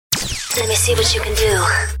Let me see what you can do.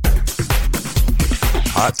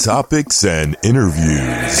 Hot topics and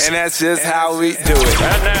interviews. And that's just how we do it.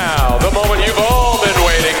 And now, the moment you've all been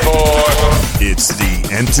waiting for. It's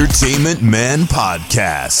the Entertainment Man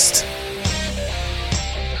Podcast.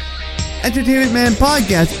 Entertainment Man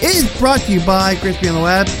Podcast is brought to you by Crispy on the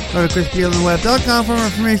Web. Go to crispyontheweb.com for more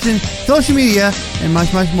information, social media, and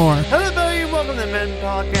much, much more. Hello, everybody. Welcome to the Men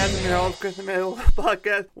Podcast. I'm your host, Crispy Man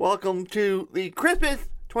Podcast. Welcome to the Christmas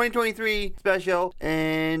 2023 special,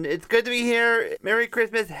 and it's good to be here. Merry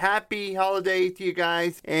Christmas, happy holidays to you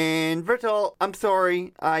guys. And first of all, I'm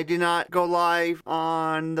sorry I did not go live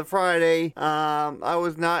on the Friday. I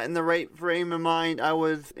was not in the right frame of mind. I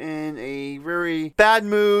was in a very bad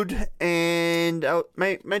mood, and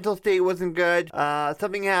my mental state wasn't good.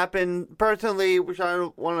 Something happened personally, which I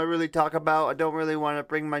don't want to really talk about. I don't really want to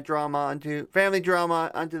bring my family drama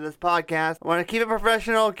onto this podcast. I want to keep it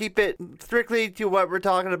professional, keep it strictly to what we're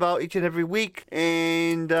talking about each and every week,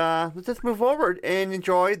 and let's just move forward and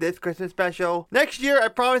enjoy this Christmas special. Next year, I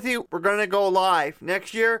promise you, we're gonna go live.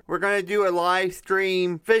 Next year, we're gonna do a live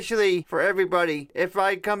stream officially for everybody. If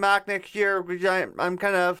I come back next year, which I'm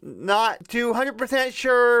kind of not too 100%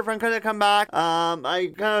 sure if I'm gonna come back.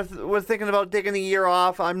 I kind of was thinking about taking a year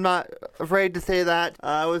off. I'm not afraid to say that.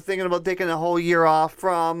 I was thinking about taking a whole year off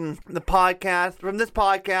from this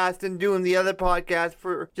podcast, and doing the other podcast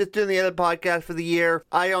for the year.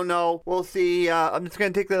 I don't know. We'll see. I'm just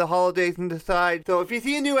going to take the holidays and decide. So if you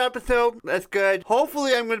see a new episode, that's good.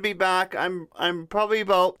 Hopefully I'm going to be back. I'm probably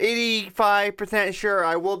about 85% sure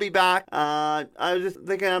I will be back. I was just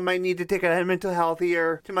thinking I might need to take a mental health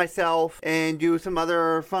year to myself and do some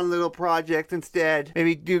other fun little projects instead.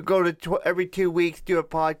 Maybe go to every 2 weeks, do a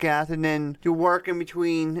podcast, and then do work in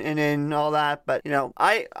between, and then all that. But,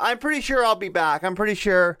 I'm pretty sure I'll be back. I'm pretty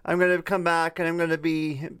sure I'm going to come back, and I'm going to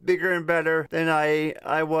be bigger and better than I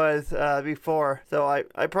was before. So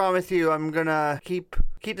I promise you I'm gonna keep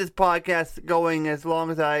this podcast going as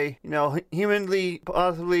long as I, humanly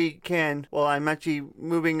possibly can. Well, I'm actually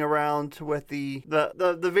moving around with the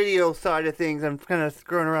video side of things. I'm kind of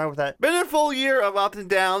screwing around with that. Been a full year of ups and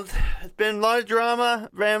downs. It's been a lot of drama,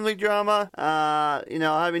 family drama.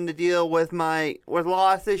 Having to deal with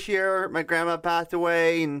loss this year. My grandma passed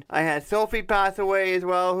away, and I had Sophie pass away as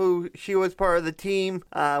well, she was part of the team,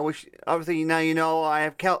 which obviously now I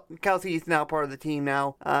have Kelsey's now part of the team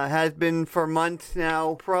now. Has been for months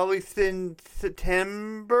now. Probably since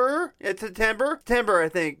September. It's September, I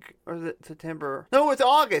think. Or is it September? No, it's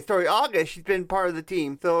August. Sorry, August. She's been part of the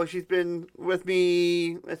team. So she's been with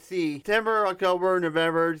me, let's see, September, October,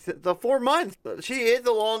 November. So 4 months. She is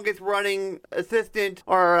the longest running assistant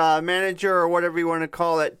or manager or whatever you want to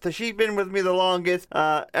call it. So she's been with me the longest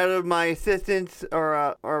out of my assistants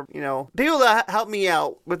or people that help me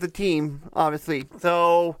out with the team, obviously.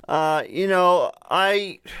 So,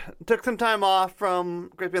 I took some time off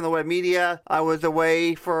from Crispy on the Web Media. I was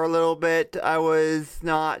away for a little bit. I was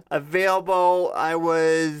not available. I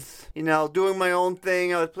was, doing my own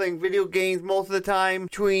thing. I was playing video games most of the time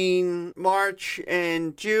between March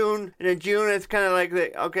and June. And in June, it's kind of like,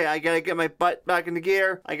 okay, I got to get my butt back into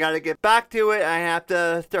gear. I got to get back to it. I have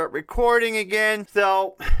to start recording again.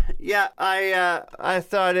 So, yeah, I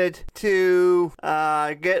started to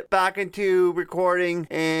get back into recording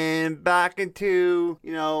and back into,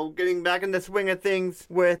 getting back in the swing of things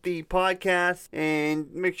with the podcast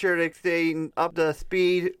and make sure to stay up to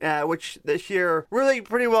speed, which this year really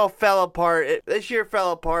pretty well fell apart. This year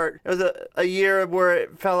fell apart. It was a year where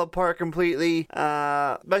it fell apart completely,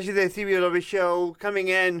 especially the CBW show coming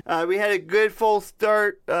in. We had a good full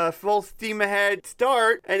steam ahead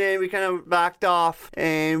start, and then we kind of backed off,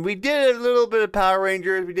 and we did a little bit of Power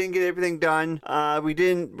Rangers. We didn't get everything done. We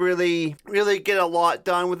didn't really get a lot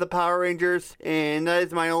done with the Power Rangers, and that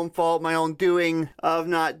is my own fault, my own doing of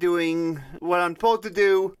not doing what I'm supposed to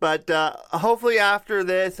do. But hopefully after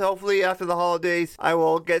the holidays, I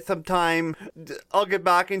will get some time. I'll get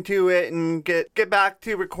back into it and get back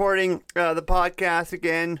to recording the podcast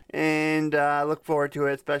again, and look forward to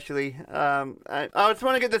it. Especially, I just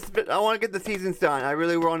want to get this. I want to get the seasons done. I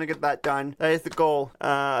really want to get that done. That is the goal.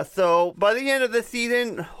 So by the end of the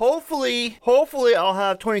season, hopefully I'll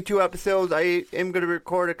have 22 episodes. I am going to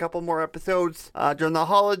record a couple more episodes during the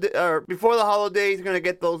holiday or before the holidays. Going to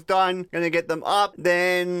get those done. Going to get them up.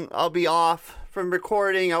 Then I'll be off from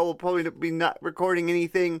recording. I will probably be not recording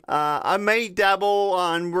anything. I may dabble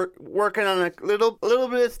on working on a little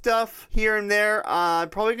bit of stuff here and there.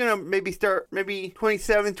 Probably gonna maybe start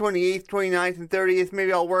 27th, 28th, 29th, and 30th.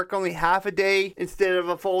 Maybe I'll work only half a day instead of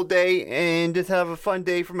a full day and just have a fun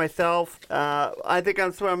day for myself. I think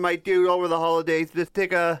that's what I might do over the holidays. Just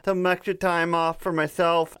take some extra time off for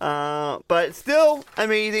myself. But still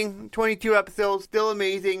amazing. 22 episodes, still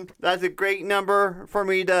amazing. That's a great number for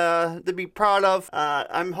me to be proud of.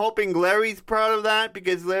 I'm hoping Larry's proud of that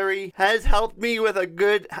because Larry has helped me with a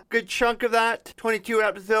good chunk of that. 22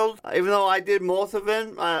 episodes, even though I did most of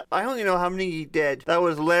them. I don't know how many he did. That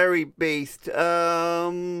was Larry based.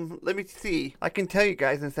 Let me see. I can tell you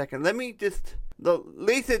guys in a second. Let me just... At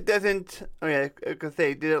least it doesn't, I could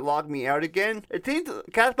say, did it log me out again? It seems,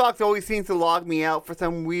 CastBox always seems to log me out for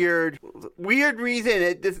some weird reason.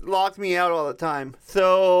 It just logs me out all the time.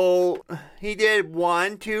 So, he did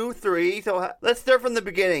 1, 2, 3. So, let's start from the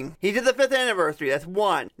beginning. He did the 5th anniversary. That's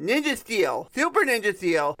 1. Ninja Steel. Super Ninja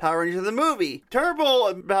Steel. Power Rangers the movie.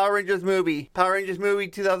 Turbo Power Rangers movie. Power Rangers movie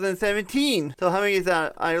 2017. So, how many is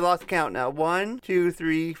that? I lost count now. 1, 2,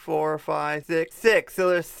 3, 4, 5, 6. 6. So,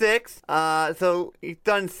 there's 6. So he's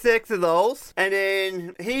done 6 of those, and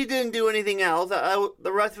then he didn't do anything else.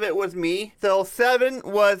 The rest of it was me. So 7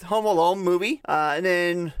 was Home Alone movie, and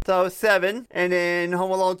then so 7, and then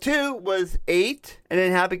Home Alone 2 was 8, and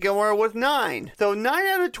then Happy Gilmore was 9. So 9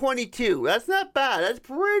 out of 22. That's not bad. That's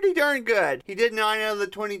pretty darn good. He did 9 out of the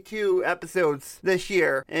 22 episodes this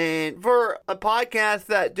year, and for a podcast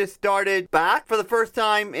that just started back for the first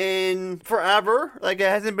time in forever, like it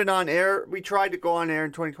hasn't been on air. We tried to go on air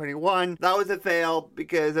in 2021. That was a fail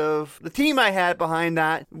because of the team I had behind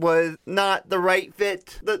that was not the right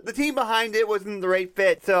fit. The team behind it wasn't the right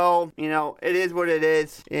fit, so it is what it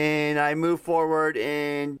is. And I moved forward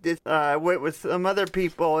and just went with some other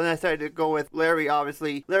people, and I decided to go with Larry.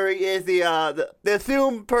 Obviously, Larry is the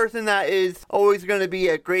assumed person that is always going to be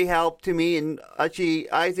a great help to me. And actually,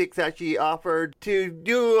 Isaac's actually offered to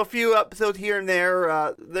do a few episodes here and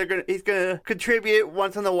there. He's gonna contribute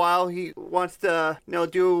once in a while. He wants to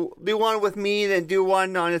do one with me, then do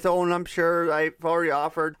one on his own. I'm sure I've already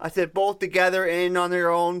offered. I said both together and on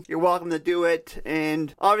their own. You're welcome to do it.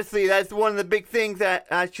 And obviously, that's one of the big things that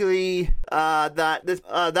actually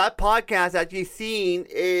that podcast actually seen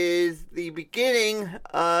is the beginning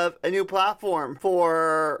of a new platform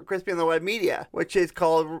for Crispy on the Web Media, which is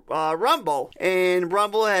called Rumble. And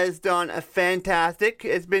Rumble has done a fantastic.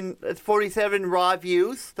 It's 47 raw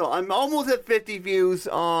views, so I'm almost at 50 views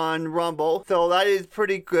on Rumble. So that is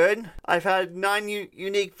pretty good. I've had 9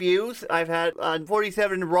 unique views. I've had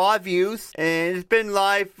 47 raw views, and it's been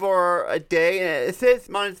live for a day. And it says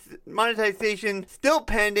monetization still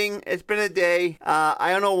pending. It's been a day.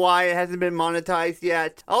 I don't know why it hasn't been monetized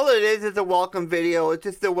yet. All it is a welcome video. It's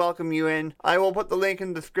just to welcome you in. I will put the link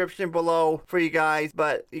in the description below for you guys,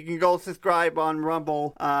 but you can go subscribe on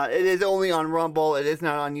Rumble. It is only on Rumble. It is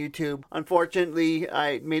not on YouTube. Unfortunately,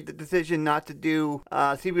 I made the decision not to do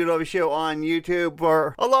CBW show on YouTube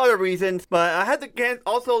for a lot of reasons, but I had to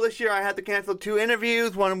also this year I had to cancel 2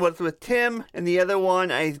 interviews. One was with Tim, and the other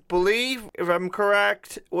one, I believe, if I'm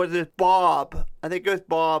correct, was with Bob. I think it was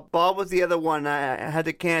Bob. Bob was the other one I had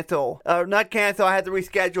to cancel. Not cancel, I had to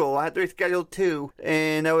reschedule. I had to reschedule 2.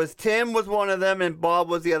 And it was Tim was one of them and Bob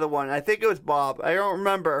was the other one. I think it was Bob. I don't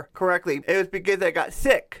remember correctly. It was because I got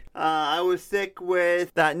sick. I was sick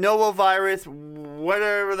with that novovirus,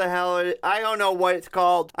 whatever the hell it is. I don't know what it's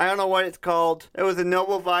called. It was a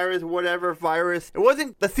novovirus, whatever virus. It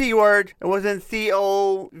wasn't the C word. It wasn't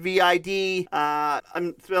COVID.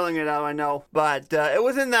 I'm spelling it out, I know. But it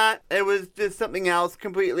wasn't that. It was just something else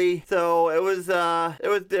completely. So it was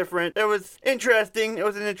different. It was interesting. It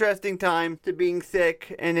was an interesting time to being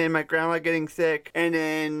sick, and then my grandma getting sick, and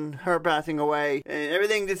then her passing away, and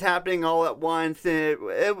everything just happening all at once. And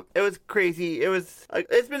it was crazy. It's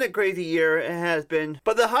been a crazy year. It has been.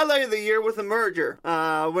 But the highlight of the year was the merger.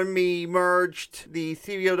 When we merged the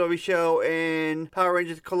CBOW show and Power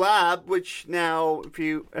Rangers collab, which now,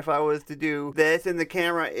 if I was to do this, and the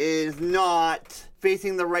camera is not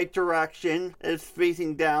facing the right direction. It's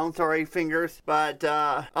facing down. Sorry, fingers. But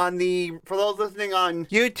for those listening on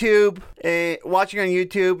YouTube, watching on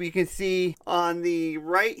YouTube, you can see on the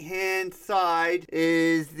right hand side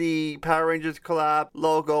is the Power Rangers collab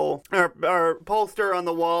logo or poster on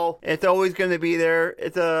the wall. It's always going to be there.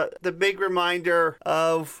 It's the big reminder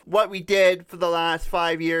of what we did for the last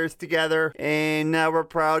 5 years together, and now we're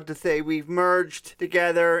proud to say we've merged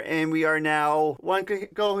together and we are now one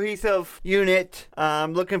cohesive unit.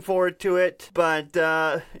 I'm looking forward to it. But,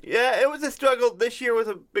 yeah, it was a struggle. This year was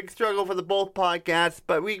a big struggle for the both podcasts,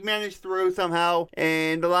 but we managed through somehow.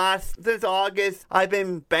 And since August, I've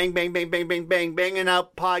been banging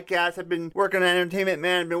out podcasts. I've been working on Entertainment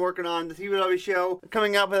Man. I've been working on the CW show,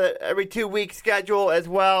 coming up with an every 2-week schedule as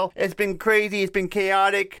well. It's been crazy. It's been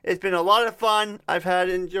chaotic. It's been a lot of fun. I've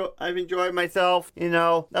enjoyed myself. You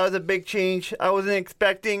know, that was a big change. I wasn't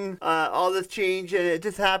expecting all this change, and it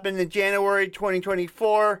just happened in January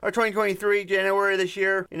 2024 or 2023, January this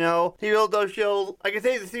year. You know, CW show. I can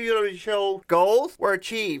say the CW show goals were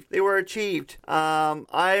achieved. They were achieved.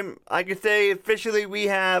 I can say officially we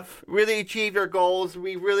have really achieved our goals.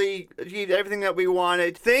 We really achieved everything that we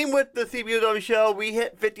wanted. Same with the CW show. We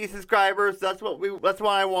hit 50 subscribers. That's what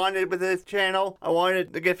I wanted with this channel. I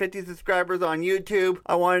wanted to get 50 subscribers on YouTube.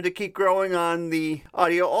 I wanted to keep growing on the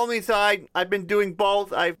audio only side. I've been doing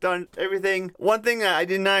both. I've done everything. One thing that I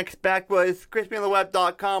did not expect was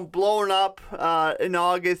crispyontheweb.com blowing up in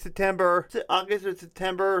August or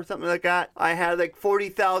September or something like that. I had like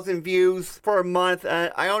 40,000 views for a month.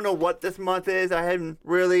 I don't know what this month is. I haven't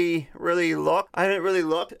really looked.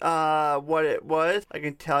 What it was. I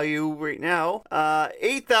can tell you right now.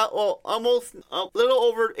 8,000, well, almost a little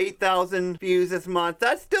over 8,000 views this month.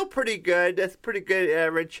 That's still pretty good. That's pretty good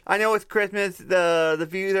average. I know it's Christmas. The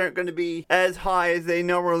views aren't going to be as high as they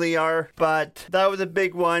normally are, but that was a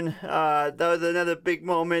big one. That was another big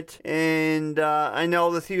moment, and I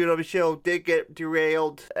know the CW show did get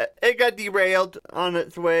derailed. It got derailed on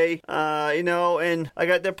its way, you know, and I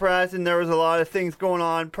got depressed, and there was a lot of things going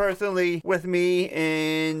on personally with me,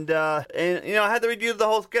 and you know, I had to redo the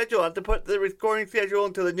whole schedule. I had to put the recording schedule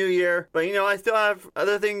until the new year, but you know, I still have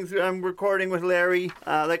other things I'm recording with Larry.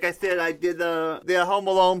 Like I said, I did the Home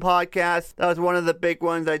Alone podcast. That was one of the big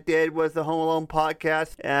ones I did, was the Home Alone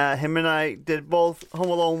podcast. Him and I did both Home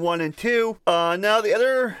Alone 1 and 2. Now, the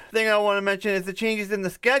other thing I want to mention is the changes in the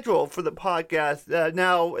schedule for the podcast.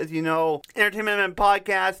 Now, as you know, Entertainment Man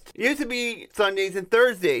podcast used to be Sundays and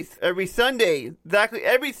Thursdays. Every Sunday,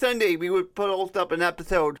 we would post up an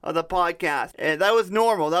episode of the podcast, and that was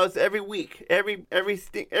normal. That was every week. Every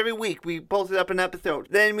week we posted up an episode.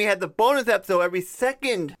 Then we had the bonus episode every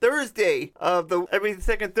second Thursday,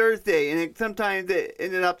 and sometimes it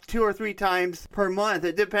ended up 2 or 3 times per month,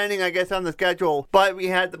 depending, I guess, on the schedule. But we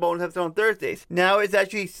had the bonus episode on Thursdays. Now it's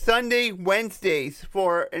actually Wednesdays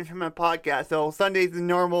for Entertainment Podcast. So Sundays is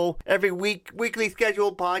normal, every weekly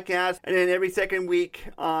scheduled podcast, and then every second week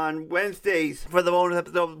on Wednesdays for the bonus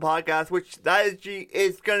episode of the podcast, which that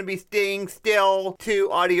is going to be staying still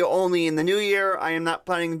to audio only in the new year. I am not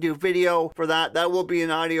planning to do video for that. That will be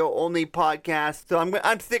an audio only podcast. So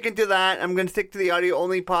I'm sticking to that. I'm going to stick to the audio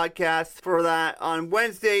only podcast for that on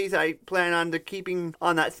Wednesdays. I plan on keeping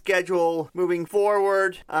on that schedule moving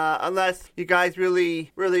forward, unless you guys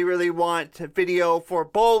really want video for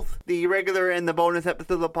both the regular and the bonus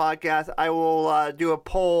episode of the podcast. I will do a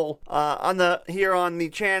poll here on the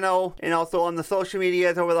channel and also on the social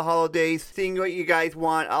medias over the holidays, seeing what you guys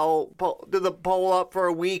want. I'll do the poll up for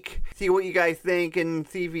a week, see what you guys think, and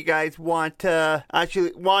see if you guys want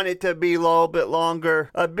it to be a little bit longer,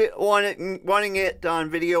 wanting it on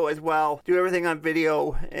video as well. Do everything on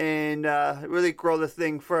video and really grow this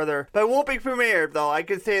thing further. But it won't be premiered, though. I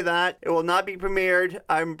can say that it will not be premiered.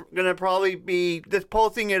 I'm gonna probably be just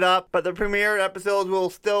posting it up, but the premiere episodes will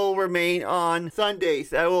still remain on Sundays.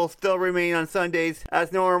 That will still remain on Sundays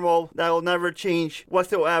as normal. That will never change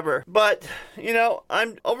whatsoever. But you know,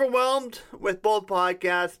 I'm overwhelmed with both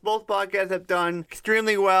podcasts. Both podcasts have done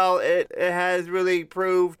extremely well. It has really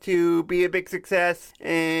proved to be a big success,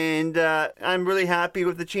 and I'm really happy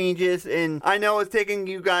with the changes. And I know it's taking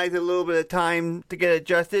you guys a little bit of time to get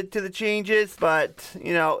adjusted to the changes, but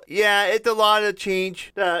you know, yeah, it's a lot of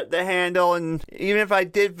change to handle. And even if I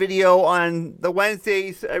did video on the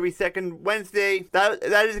Wednesdays, every second Wednesday, that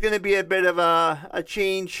is going to be a bit of a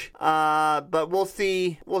change. But we'll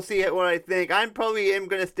see what I think. I'm probably am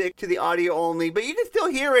going to stick to the audio only, but you can still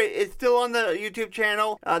hear it. It's still on the YouTube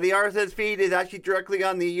channel. The RSS feed is actually directly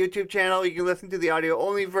on the YouTube channel. You can listen to the audio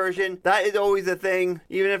only version. That is always a thing,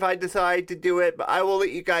 even if I decide to do it. But I will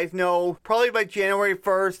let you guys know probably by January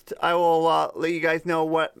 1st. I will let you guys know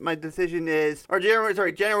what my decision is. Or January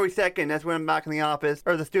 2nd. That's when I'm back in the office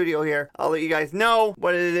or the studio here. I'll let you guys know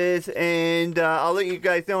what it is, and I'll let you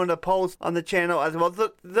guys know in the post on the channel as well.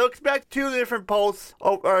 So expect 2 different posts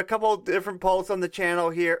or a couple of different posts on the channel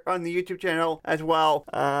here, on the YouTube channel as well.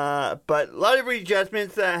 But a lot of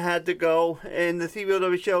readjustments that had to go, and the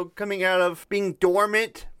CW show coming out of being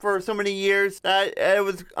dormant for so many years. It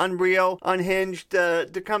was unreal, unhinged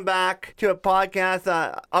to come back to a podcast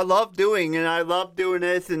I love doing, and I love doing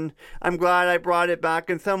this, and I'm glad I brought it back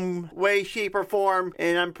in some way, shape, or form,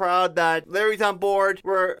 and I'm proud that Larry's on board.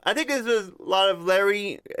 I think this was a lot of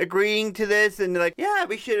Larry agreeing to this, and like, yeah,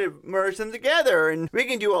 we should have merged them together, and we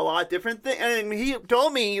can do a lot of different things. And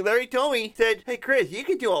Larry told me, said, hey Chris, you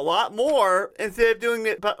can do a lot more. Instead of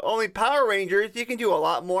doing only Power Rangers, you can do a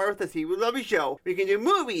lot more with the CW show. We can do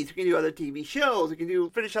movies, we can do other TV shows, we can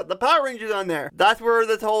finish up the Power Rangers on there. That's where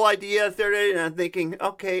this whole idea started, and I'm thinking,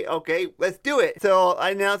 okay, let's do it. So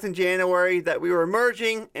I announced in January that we were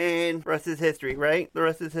merging, and the rest is history, right? The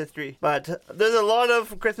rest is history. But there's a lot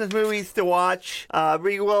of Christmas movies to watch.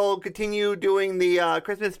 We will continue doing the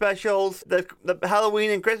Christmas specials. The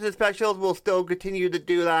Halloween and Christmas specials will still continue to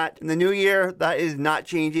do that. In the new year, that is not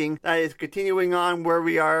changing. That is continuing on where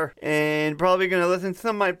we are, and probably going to listen to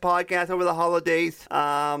some of my podcasts over the holidays.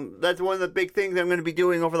 That's one of the big things I'm going to be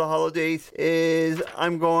doing over the holidays is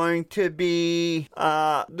I'm going to be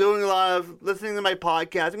doing a lot of listening to my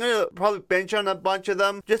podcasts. I'm going to probably bench on a bunch of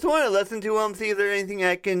them. Just want to listen to them, see if there's anything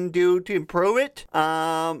I can do to improve it.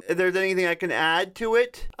 If there's anything I can add to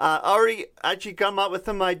it. Already actually come up with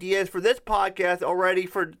some ideas for this podcast already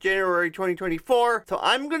for January 2024. So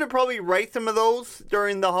I'm going to probably write some of those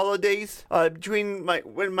during the holidays between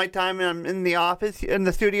my time I'm in the office, in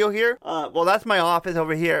the studio here. Well, that's my office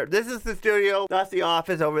over here. This is the studio. That's the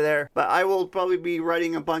office over there. But I will probably be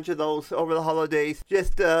writing a bunch of those over the holidays.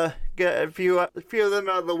 Just get a few of them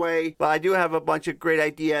out of the way. But I do have a bunch of great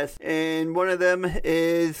ideas. And one of them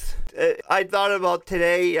is I thought about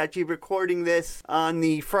today, actually recording this on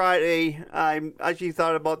the Friday. I actually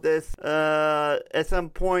thought about this at some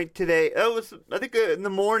point today. It was, I think, in the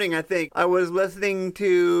morning, I was listening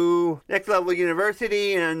to Next Level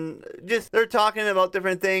University, and just they're talking about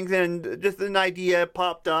different things, and just an idea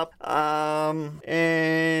popped up.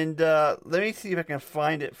 And let me see if I can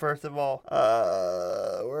find it first of all.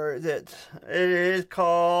 Where is it? It is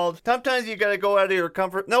called Sometimes You Gotta Go Out of Your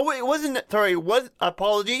Comfort. No, wait, it wasn't. Sorry,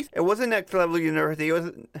 apologies. It wasn't Next Level University.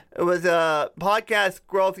 It was Podcast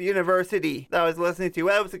Growth University that I was listening to.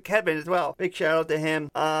 That was Kevin as well. Big shout out to him.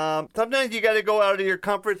 Sometimes you got to go out of your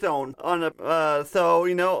comfort zone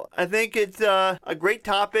so I think it's a great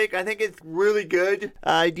topic. I think it's really good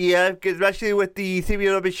idea, because especially with the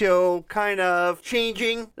CBW show kind of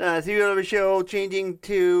changing, CBW show changing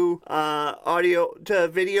to audio to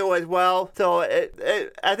video as well. So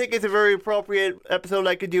I think it's a very appropriate episode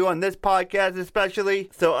I could do on this podcast, especially.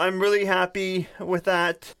 So I'm really happy with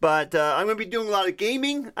that. But I'm going to be doing a lot of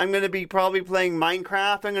gaming. I'm going to be probably playing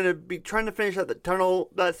Minecraft. I'm going to be trying to finish up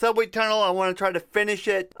that subway tunnel. I want to try to finish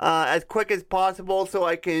it as quick as possible so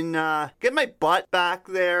I can get my butt back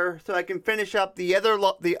there, so I can finish up the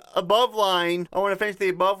above line. I want to finish the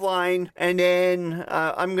above line, and then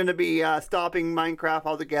I'm going to be stopping Minecraft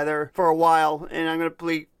altogether for a while, and I'm going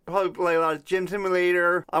to probably play a lot of Gym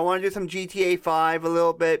Simulator. I want to do some GTA 5 a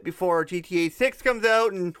little bit before GTA 6 comes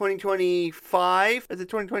out in 2025. Is it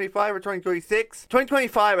 2025 or 2026?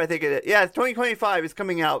 2025, I think it is. Yeah, it's 2025 is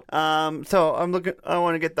coming out. So I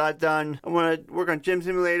want to get that done. I want to work on Gym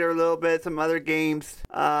Simulator a little bit, some other games.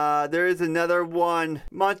 There is another one,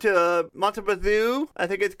 Montabazoo, I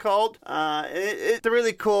think it's called. It's a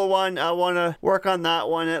really cool one. I want to work on that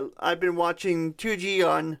one. I've been watching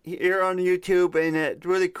 2G here on YouTube, and it's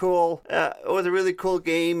really cool. It was a really cool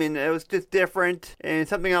game, and it was just different, and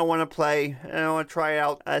something I want to play, and I want to try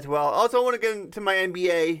out as well. Also, I want to get into my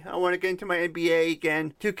NBA. I want to get into my NBA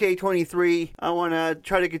again, 2K23. I want to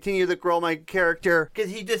try to continue to grow my character, because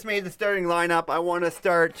he just made the starting lineup. I want to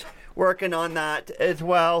start working on that as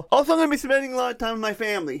well. Also, I'm going to be spending a lot of time with my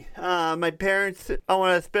family. My parents, I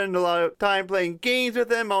want to spend a lot of time playing games with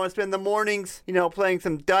them. I want to spend the mornings, playing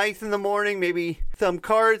some dice in the morning, maybe some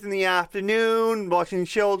cards in the afternoon, watching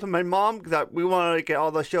shows with my mom, because we want to get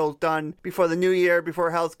all the shows done before the new year,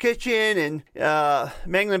 before Hell's Kitchen and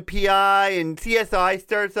Mangland PI and CSI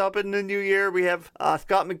starts up in the new year. We have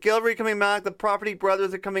Scott McGillivray coming back. The Property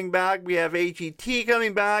Brothers are coming back. We have AGT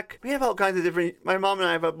coming back. We have all kinds of different, my mom and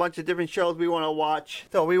I have a bunch of different shows we want to watch,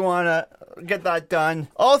 so we want to get that done.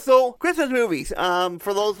 Also, Christmas movies.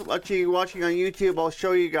 For those actually watching on YouTube, I'll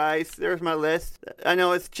show you guys. There's my list. I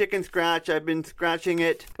know it's chicken scratch. I've been scratching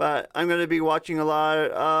it, but I'm going to be watching a lot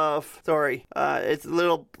of. Sorry, it's a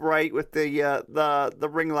little bright with the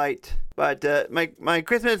ring light. But my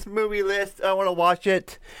Christmas movie list, I want to watch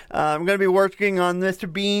it. I'm going to be working on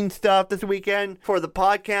Mr. Bean stuff this weekend for the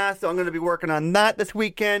podcast, so I'm going to be working on that this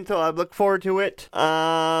weekend, so I look forward to it.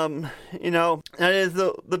 That is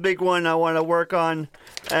the big one I want to work on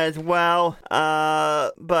as well.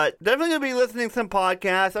 But definitely going to be listening to some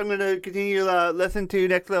podcasts. I'm going to continue to listen to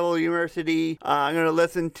Next Level University. I'm going to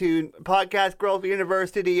listen to Podcast Growth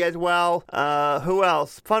University as well. Who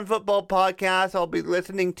else? Fun Football Podcast I'll be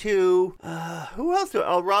listening to. Who else?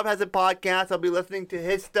 Rob has a podcast. I'll be listening to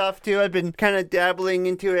his stuff too. I've been kind of dabbling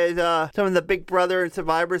into his some of the Big Brother and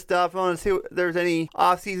Survivor stuff. I want to see if there's any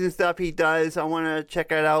off-season stuff he does. I want to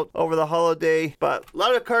check it out over the holiday. But a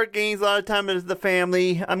lot of card games, a lot of time as the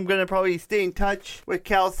family. I'm going to probably stay in touch with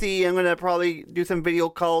Kelsey. I'm going to probably do some video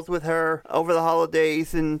calls with her over the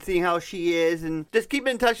holidays and see how she is, and just keep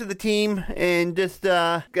in touch with the team, and just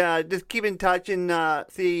keep in touch and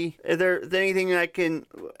see if there's anything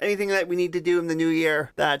that we need to do in the new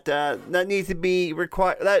year that needs to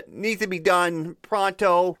be done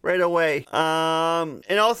pronto, right away.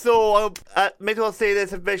 And also, I may as well say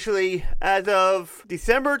this officially, as of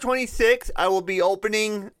December 26th, I will be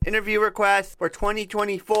opening interview requests for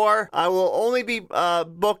 2024. I will only be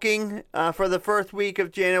booking for the first week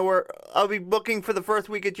of January. I'll be booking for the first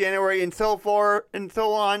week of January and so forth and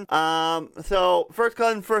so on. So first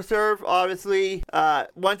come, first serve, obviously.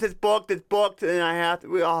 Once it's booked, and I'll have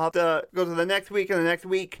to go to the next week and the next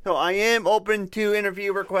week. So I am open to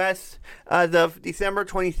interview requests as of December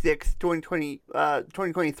 26th,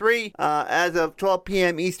 2023. As of 12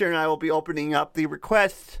 p.m. Eastern, I will be opening up the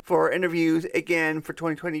requests for interviews again for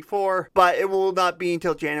 2024, but it will not be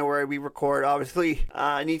until January we record, obviously.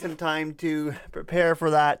 I need some time to prepare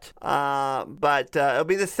for that, but it'll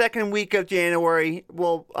be the second week of January.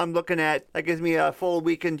 I'm looking at, that gives me a full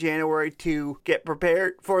week in January to get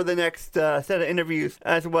prepared for the next set of interviews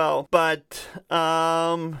as well. But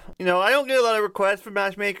I don't get a lot of requests for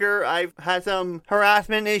Matchmaker. I've had some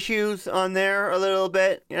harassment issues on there a little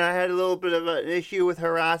bit. I had a little bit of an issue with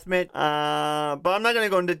harassment, but I'm not going to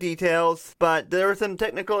go into details. But there were some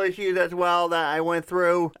technical issues as well that I went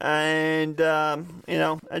through, and I'm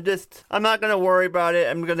not going to worry about it.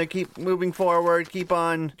 I'm going to keep moving forward, keep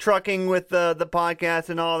on trucking with the podcast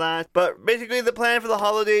and all that. But basically, the plan for the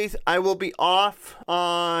holidays, I will be off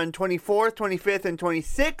on 24th, 25th, and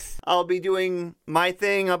 26th. I'll be doing my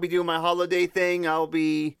thing. I'll be doing my holiday thing. I'll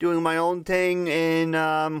be doing my own thing, and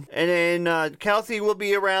then Kelsey will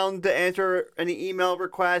be around to answer any email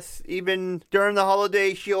requests. Even during the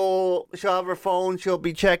holiday, she'll have her phone. She'll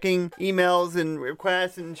be checking emails and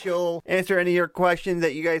requests, and she'll answer any of your questions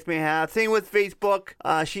that you guys may have. Same with Facebook.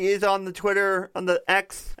 She is on the Twitter, on the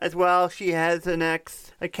X as well. She has an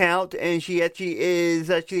X account, and she is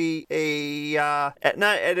a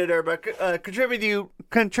not editor, but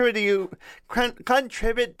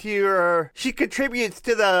she contributes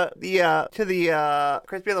to the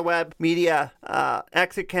Crispy on the Web Media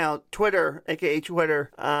X account, Twitter, aka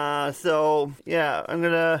Twitter. So yeah, I'm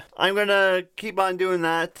gonna keep on doing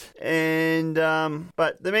that, and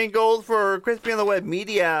but the main goal for Crispy on the Web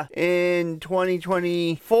Media in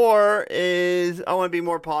 2024 is I want to be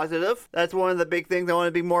more positive. That's one of the big things. I want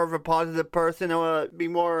to be more of a positive person. I want to be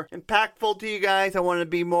more impactful to you guys. I want to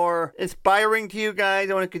be more inspiring to you guys.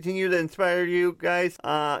 I want to continue to inspire you guys.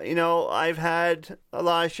 I've had a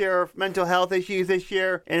lot of share of mental health issues this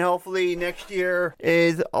year, and hopefully next year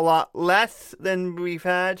is a lot less than we've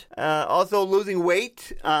had. Also losing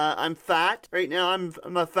weight. I'm fat right now.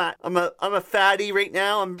 I'm a fatty right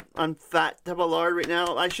now. I'm fat type of lard right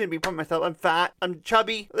now. I shouldn't be putting myself. I'm fat. I'm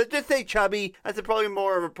chubby. Let's just say chubby. That's probably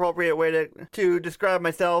more of an appropriate way to describe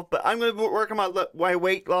myself. But I'm going to work on my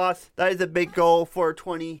weight loss. That is a big goal for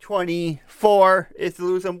 2024, is to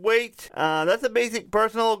lose some weight. That's the basic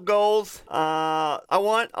personal goals. I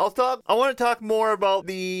want to talk more about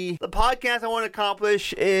the podcast I want to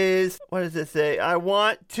accomplish is, what does it say? I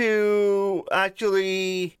want to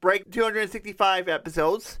actually break 265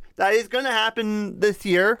 episodes. That is going to happen this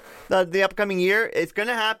year, the upcoming year. It's going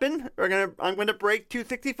to happen. I'm going to break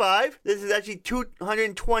 265. This is actually the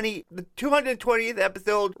 220th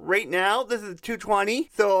episode right now. This is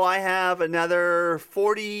 220. So I have another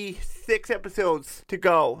 46 episodes to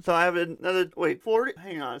go. So I have another,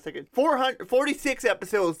 446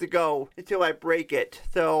 episodes to go until I break it.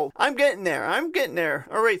 So I'm getting there.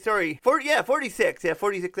 All right, sorry. 46. Yeah,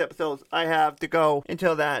 46 episodes I have to go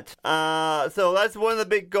until that. So that's one of the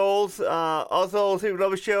big goals. Also, Secret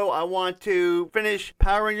Love Show, I want to finish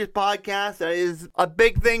Power Rangers podcast. That is a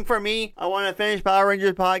big thing for me. I want to finish Power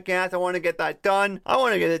Rangers podcast. I want to get that done. I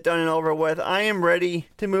want to get it done and over with. I am ready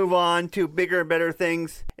to move on to bigger and better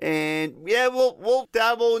things. And And yeah, we'll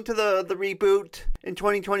dabble into the reboot in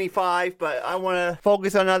 2025, but I want to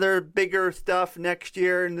focus on other bigger stuff next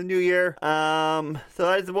year in the new year. So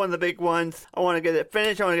that's one of the big ones. I want to get it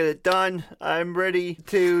finished. I want to get it done. I'm ready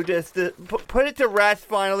to just put it to rest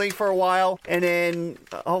finally for a while, and then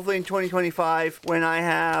hopefully in 2025, when I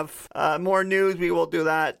have more news, we will do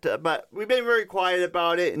that. But we've been very quiet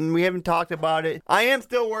about it, and we haven't talked about it. I am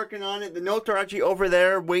still working on it. The notes are actually over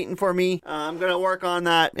there waiting for me. I'm gonna work on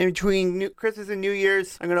that in between Christmas and New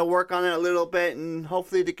Year's. I'm gonna work on it a little bit, and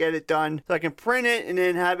hopefully to get it done so I can print it and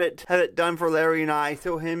then have it done for Larry and I,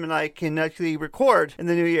 so him and I can actually record in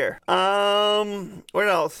the new year. What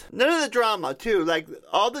else? None of the drama too, like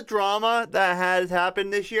all the drama that has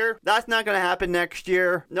happened this year, that's not going to happen next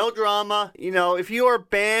year. No drama. You know, if you are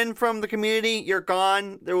banned from the community, you're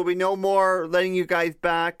gone. There will be no more letting you guys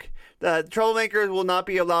back. The troublemakers will not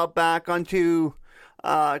be allowed back onto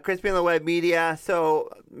Crispy on the Web Media, so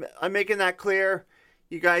I'm making that clear.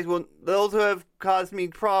 You guys will, those who have caused me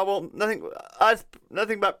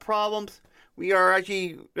nothing but problems. We are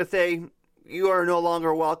actually gonna say you are no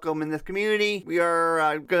longer welcome in this community. We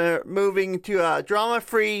are moving to a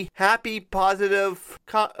drama-free, happy, positive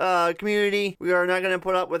community. We are not going to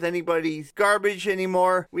put up with anybody's garbage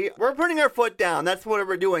anymore. We're putting our foot down. That's what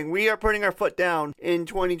we're doing. We are putting our foot down in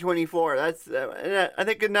 2024. That's I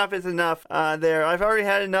think enough is enough there. I've already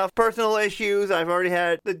had enough personal issues. I've already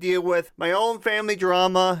had to deal with my own family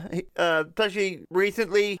drama, especially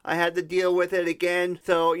recently. I had to deal with it again.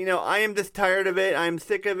 So, you know, I am just tired of it. I'm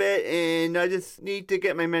sick of it, and I just need to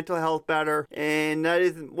get my mental health better, and that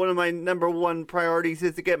is one of my number one priorities,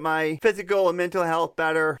 is to get my physical and mental health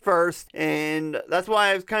better first. And that's why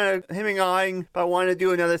I was kind of hemming and hawing if I want to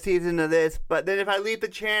do another season of this. But then if I leave the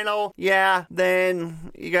channel,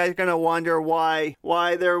 then you guys are gonna wonder why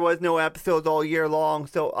there was no episodes all year long.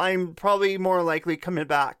 So I'm probably more likely coming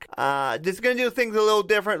back. Just gonna do things a little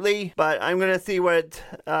differently, but I'm gonna see what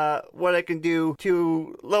I can do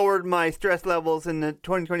to lower my stress levels in the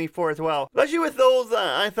 2024 as well. Especially with those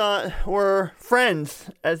I thought were friends,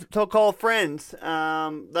 as so-called friends.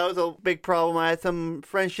 That was a big problem. I had some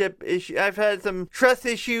friendship issues. I've had some trust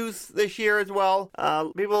issues this year as well.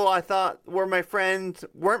 People I thought were my friends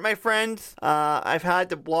weren't my friends. I've had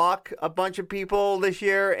to block a bunch of people this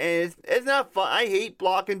year, and it's not fun. I hate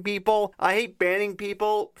blocking people. I hate banning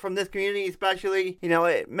people from this community, especially. You know,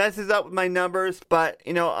 it messes up with my numbers, but,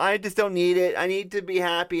 you know, I just don't need it. I need to be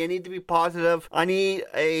happy. I need to be positive. I need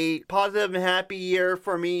a positive and happy year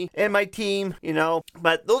for me and my team, you know.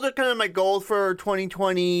 But those are kind of my goals for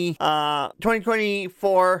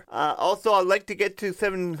 2024. Also, I'd like to get to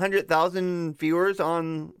 700,000 viewers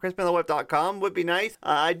on CrispyOnTheWeb.com. Would be nice.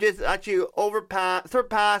 I just actually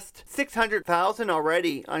surpassed 600,000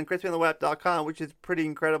 already on CrispyOnTheWeb.com, which is pretty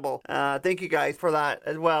incredible. Thank you guys for that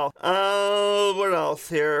as well. What else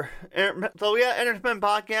here? So yeah, Entertainment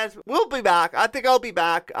Podcast. We'll be back. I think I'll be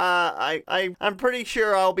back. I'm pretty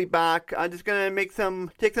sure I'll be back. I'm just gonna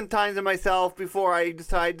take some time to myself before I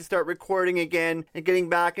decide to start recording again and getting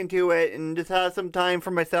back into it, and just have some time for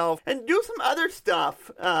myself and do some other stuff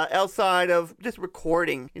outside of just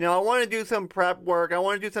recording. You know, I want to do some prep work. I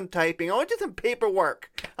want to do some typing. I want to do some paperwork.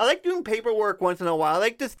 I like doing paperwork once in a while. I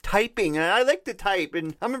like just typing, and I like to type,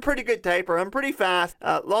 and I'm a pretty good typer. I'm pretty fast,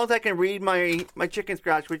 as long as I can read my chicken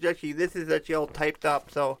scratch, which actually, this is actually all typed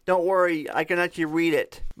up, so don't worry, I can actually read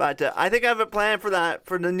it. But I think I have a plan for that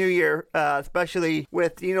for the new year, especially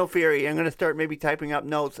with Dino Fury. I'm going to start maybe typing up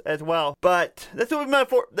notes as well. But this will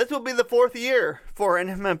be the fourth year for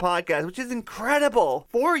Entertainment Podcast, which is incredible.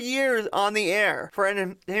 4 years on the air for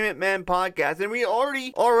Entertainment Man Podcast, and we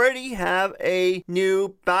already have a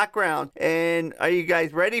new background. And are you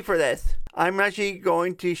guys ready for this? I'm actually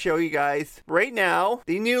going to show you guys right now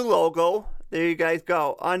the new logo. There you guys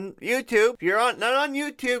go. On YouTube, if you're not on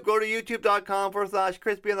YouTube, go to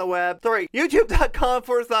youtube.com/crispyontheweb. Sorry,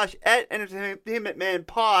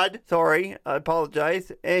 youtube.com/@entertainmentmanpod. Sorry, I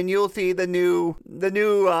apologize. And you'll see the new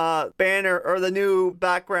banner, or the new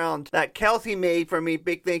background that Kelsey made for me.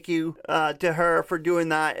 Big thank you to her for doing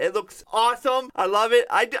that. It looks awesome. I love it.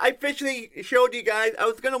 I officially showed you guys. I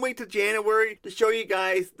was going to wait till January to show you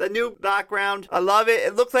guys the new background. I love it.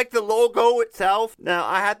 It looks like the logo itself. Now,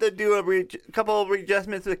 I have to do a couple of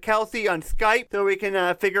adjustments with Kelsey on Skype so we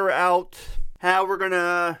can figure out how we're going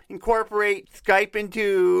to incorporate Skype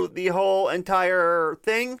into the whole entire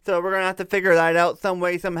thing. So we're going to have to figure that out some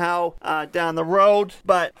way, somehow down the road.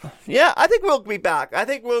 But yeah, I think we'll be back.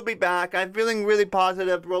 I'm feeling really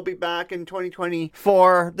positive we'll be back in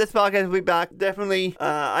 2024. This podcast will be back, definitely.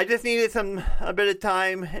 I just needed a bit of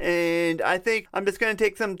time, and I think I'm just going to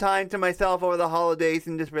take some time to myself over the holidays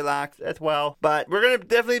and just relax as well. But we're going to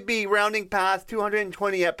definitely be rounding past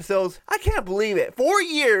 220 episodes. I can't believe it. 4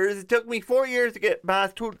 years. It took me 4 years to get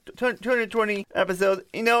past 220 episodes.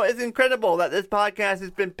 You know, it's incredible that this podcast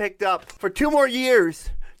has been picked up for 2 more years.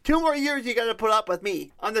 2 more years you gotta put up with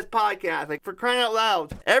me on this podcast, like, for crying out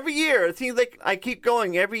loud. Every year, it seems like I keep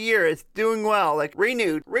going. Every year, it's doing well. Like,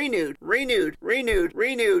 renewed.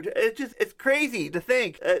 It's crazy to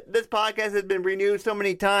think this podcast has been renewed so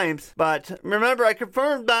many times. But remember, I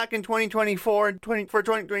confirmed back in 2024,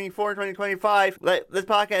 2025, that this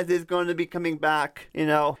podcast is going to be coming back. You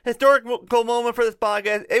know, historical moment for this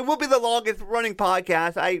podcast. It will be the longest running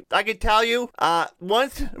podcast. I can tell you,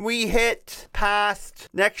 once we hit past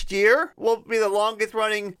next year, will be the longest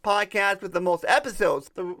running podcast with the most episodes.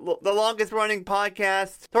 The longest running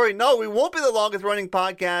podcast. Sorry, no, we won't be the longest running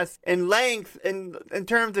podcast in length in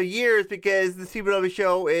terms of years, because the CBW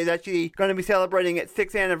show is actually going to be celebrating its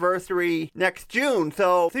 6th anniversary next June.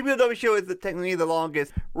 So CBW show is technically the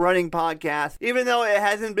longest running podcast, even though it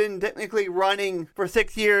hasn't been technically running for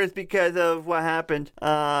 6 years because of what happened.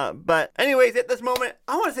 But anyways, at this moment,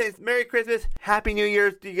 I want to say Merry Christmas, Happy New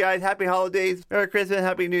Year's to you guys, Happy Holidays, Merry Christmas,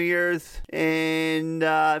 Happy New Year's, and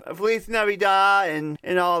Feliz Navidad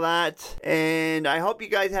and all that. And I hope you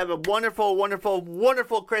guys have a wonderful, wonderful,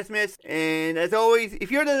 wonderful Christmas. And as always,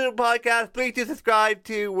 if you're listening to the podcast, please do subscribe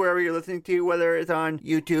to wherever you're listening to, whether it's on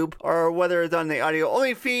YouTube or whether it's on the audio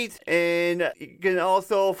only feeds. And you can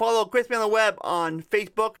also follow Crispy on the Web on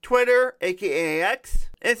Facebook, Twitter, aka X,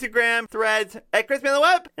 Instagram, Threads, at Crispy on the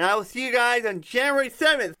Web. And I will see you guys on January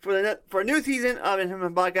 7th for a new season of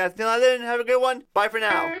Entertainment Podcast. Until then, have a good one. Bye for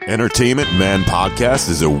now. Entertainment Man Podcast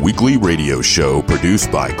is a weekly radio show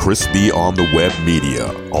produced by Crispy on the Web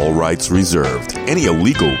Media. All rights reserved. Any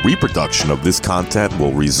illegal reproduction of this content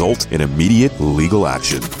will result in immediate legal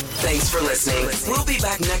action. Thanks for listening. We'll be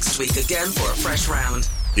back next week again for a fresh round.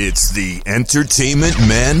 It's the Entertainment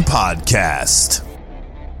Man Podcast.